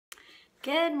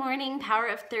Good morning, Power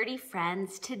of 30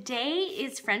 friends. Today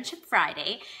is Friendship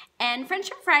Friday, and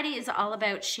Friendship Friday is all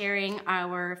about sharing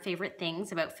our favorite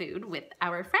things about food with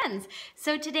our friends.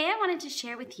 So today I wanted to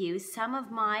share with you some of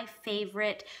my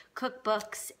favorite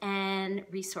cookbooks and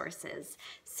resources.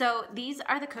 So these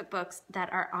are the cookbooks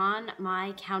that are on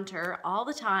my counter all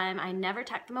the time. I never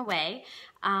tuck them away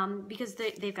because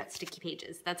they've got sticky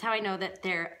pages. That's how I know that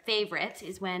they're favorite,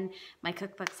 is when my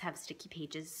cookbooks have sticky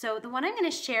pages. So the one I'm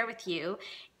going to share with you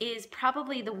is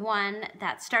probably the one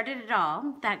that started it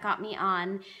all, that got me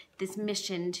on this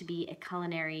mission to be a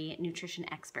culinary nutrition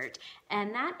expert.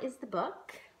 And that is the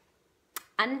book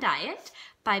Undiet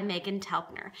by Megan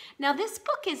Telpner. Now this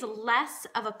book is less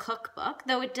of a cookbook,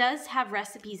 though it does have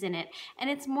recipes in it, and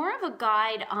it's more of a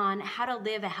guide on how to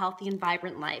live a healthy and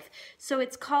vibrant life. So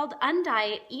it's called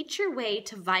Undiet, Eat Your Way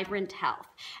to Vibrant Health.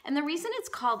 And the reason it's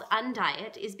called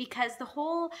Undiet is because the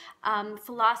whole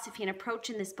philosophy and approach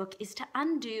in this book is to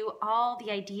undo all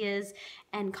the ideas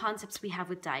and concepts we have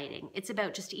with dieting. It's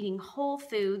about just eating whole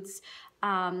foods,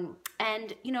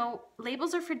 and you know,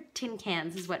 labels are for tin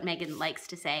cans is what Megan likes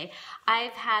to say.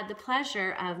 I've had the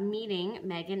pleasure of meeting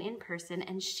Megan in person,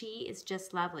 and she is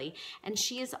just lovely. And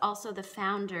she is also the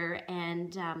founder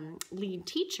and lead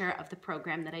teacher of the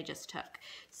program that I just took.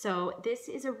 So this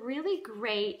is a really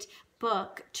great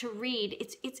book to read.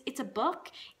 It's a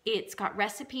book. It's got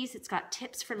recipes, it's got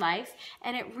tips for life,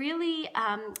 and it really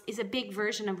is a big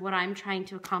version of what I'm trying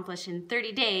to accomplish in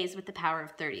 30 days with the Power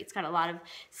of 30. It's got a lot of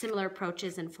similar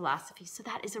approaches and philosophies. So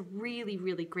that is a really,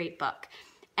 really great book.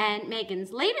 And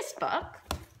Megan's latest book,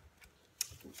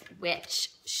 which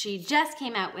she just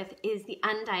came out with, is the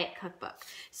Undiet Cookbook.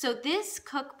 So this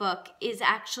cookbook is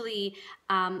actually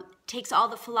takes all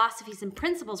the philosophies and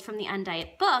principles from the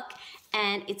Undiet book,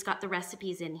 and it's got the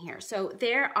recipes in here. So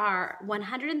there are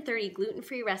 130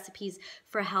 gluten-free recipes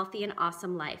for a healthy and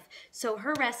awesome life. So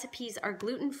her recipes are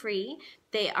gluten-free,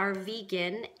 they are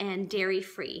vegan and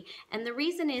dairy-free. And the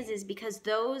reason is because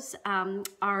those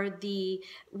are the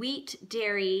wheat,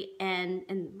 dairy, and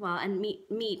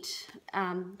meat.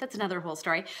 That's another whole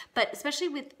story. But especially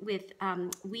with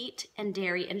wheat and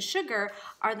dairy and sugar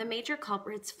are the major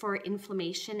culprits for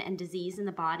inflammation and disease in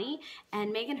the body.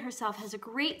 And Megan herself has a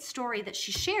great story that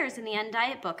she shares in the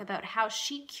Undiet book about how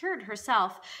she cured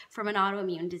herself from an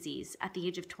autoimmune disease at the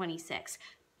age of 26.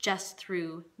 Just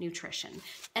through nutrition.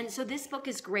 And so this book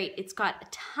is great. It's got a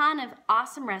ton of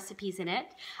awesome recipes in it.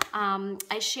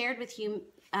 I shared with you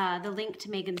the link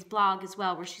to Megan's blog as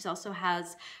well, where she also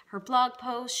has her blog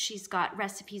posts. She's got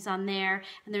recipes on there,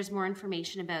 and there's more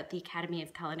information about the Academy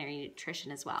of Culinary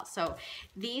Nutrition as well. So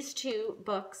these two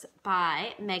books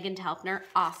by Megan Telpner,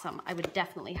 awesome. I would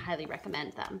definitely highly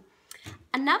recommend them.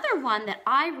 Another one that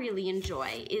I really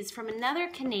enjoy is from another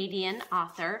Canadian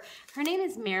author. Her name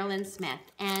is Marilyn Smith,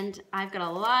 and I've got a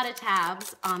lot of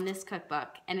tabs on this cookbook,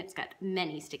 and it's got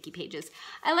many sticky pages.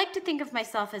 I like to think of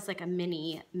myself as like a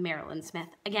mini Marilyn Smith.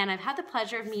 Again, I've had the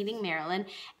pleasure of meeting Marilyn,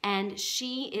 and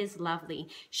she is lovely.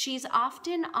 She's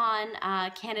often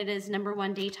on Canada's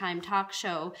 #1 daytime talk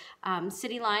show,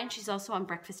 City Line. She's also on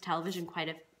breakfast television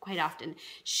quite often.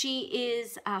 She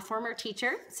is a former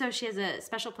teacher, so she has a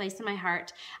special place in my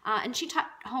heart. And she taught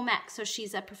home ec, so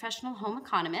she's a professional home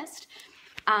economist.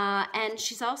 And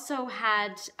she's also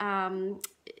had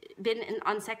been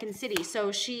on Second City.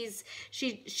 So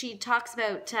she talks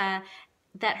about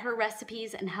that her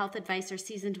recipes and health advice are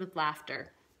seasoned with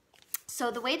laughter. So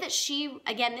the way that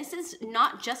again, this is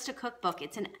not just a cookbook,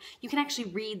 you can actually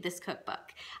read this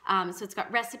cookbook. So it's got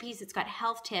recipes, it's got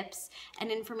health tips, and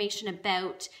information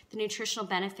about the nutritional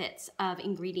benefits of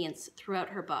ingredients throughout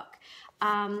her book.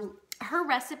 Her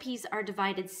recipes are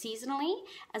divided seasonally,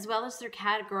 as well as they're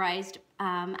categorized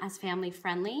as family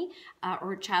friendly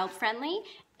or child friendly.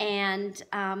 And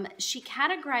she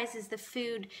categorizes the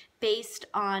food based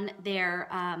on their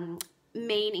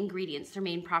main ingredients, their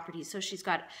main properties. So she's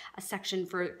got a section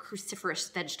for cruciferous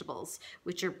vegetables,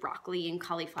 which are broccoli and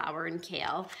cauliflower and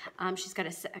kale. She's got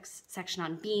a section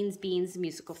on beans,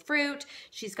 musical fruit.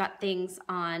 She's got things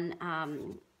on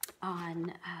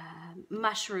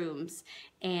mushrooms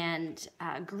and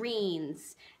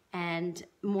greens and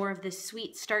more of the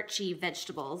sweet starchy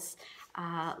vegetables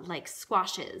like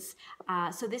squashes.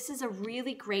 So this is a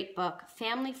really great book,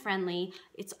 family friendly.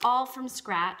 It's all from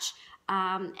scratch.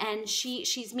 And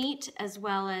she's meat, as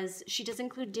well as she does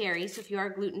include dairy. So if you are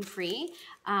gluten-free,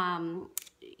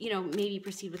 you know, maybe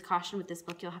proceed with caution with this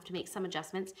book. You'll have to make some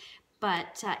adjustments.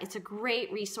 But it's a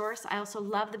great resource. I also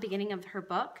love the beginning of her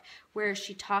book, where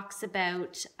she talks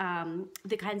about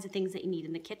the kinds of things that you need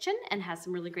in the kitchen and has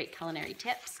some really great culinary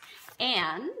tips.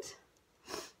 And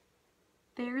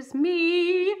there's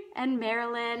me and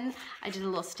Marilyn. I did a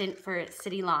little stint for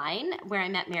City Line where I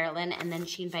met Marilyn, and then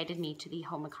she invited me to the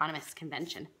Home Economists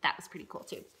Convention. That was pretty cool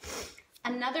too.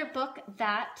 Another book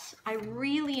that I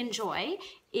really enjoy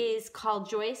is called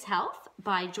Joyous Health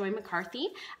by Joy McCarthy.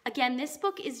 Again, this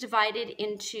book is divided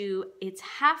into, it's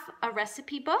half a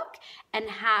recipe book and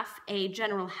half a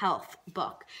general health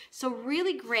book. So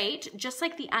really great, just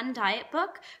like the Undiet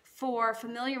book, for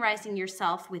familiarizing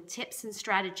yourself with tips and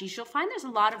strategies. You'll find there's a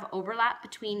lot of overlap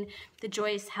between the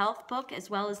Joyous Health book as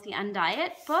well as the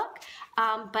Undiet book,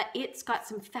 but it's got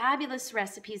some fabulous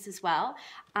recipes as well.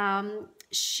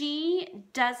 She's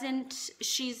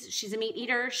a meat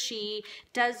eater. She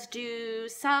does do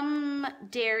some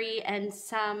dairy and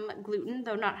some gluten,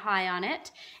 though not high on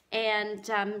it. And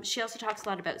she also talks a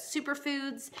lot about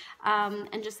superfoods.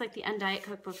 And just like the Undiet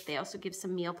cookbook, they also give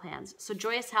some meal plans. So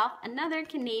Joyous Health, another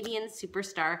Canadian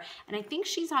superstar. And I think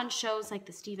she's on shows like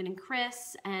the Stephen and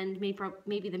Chris and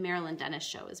maybe the Marilyn Dennis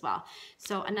show as well.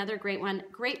 So another great one.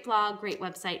 Great blog, great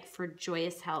website for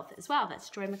Joyous Health as well. That's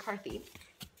Joy McCarthy.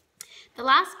 The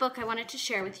last book I wanted to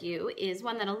share with you is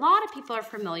one that a lot of people are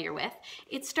familiar with.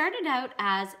 It started out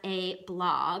as a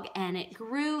blog and it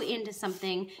grew into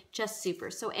something just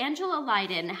super. So Angela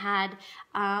Lydon had,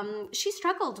 she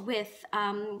struggled with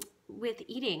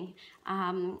eating,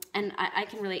 and I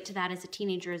can relate to that as a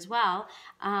teenager as well,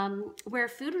 where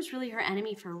food was really her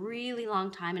enemy for a really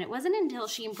long time. And it wasn't until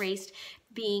she embraced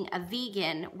being a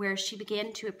vegan where she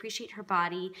began to appreciate her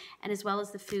body and as well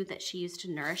as the food that she used to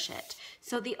nourish it.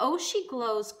 So the Oh She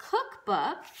Glows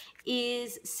cookbook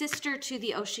is sister to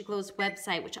the Oh She Glows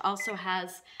website, which also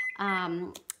has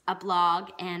a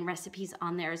blog and recipes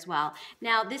on there as well.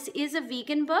 Now, this is a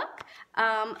vegan book,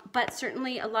 but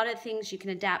certainly a lot of things you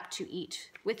can adapt to eat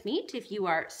with meat if you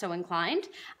are so inclined.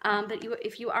 But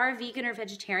if you are a vegan or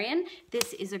vegetarian,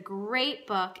 this is a great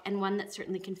book and one that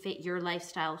certainly can fit your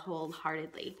lifestyle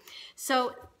wholeheartedly.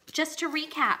 So just to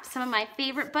recap, some of my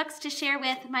favorite books to share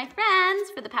with my friends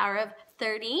for the Power of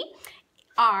 30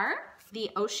 are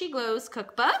the Oh She Glows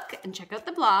cookbook, and check out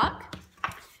the blog,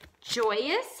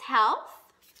 Joyous Health,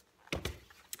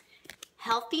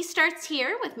 Healthy Starts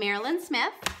Here with Marilyn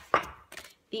Smith,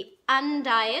 the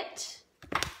Undiet,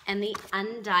 and the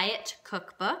Undiet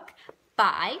Cookbook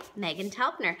by Megan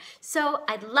Telpner. So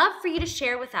I'd love for you to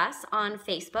share with us on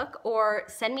Facebook or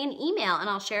send me an email and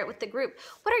I'll share it with the group.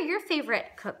 What are your favorite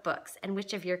cookbooks and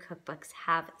which of your cookbooks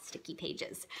have sticky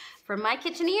pages? From my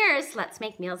kitchen ears, let's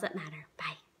make meals that matter.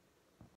 Bye.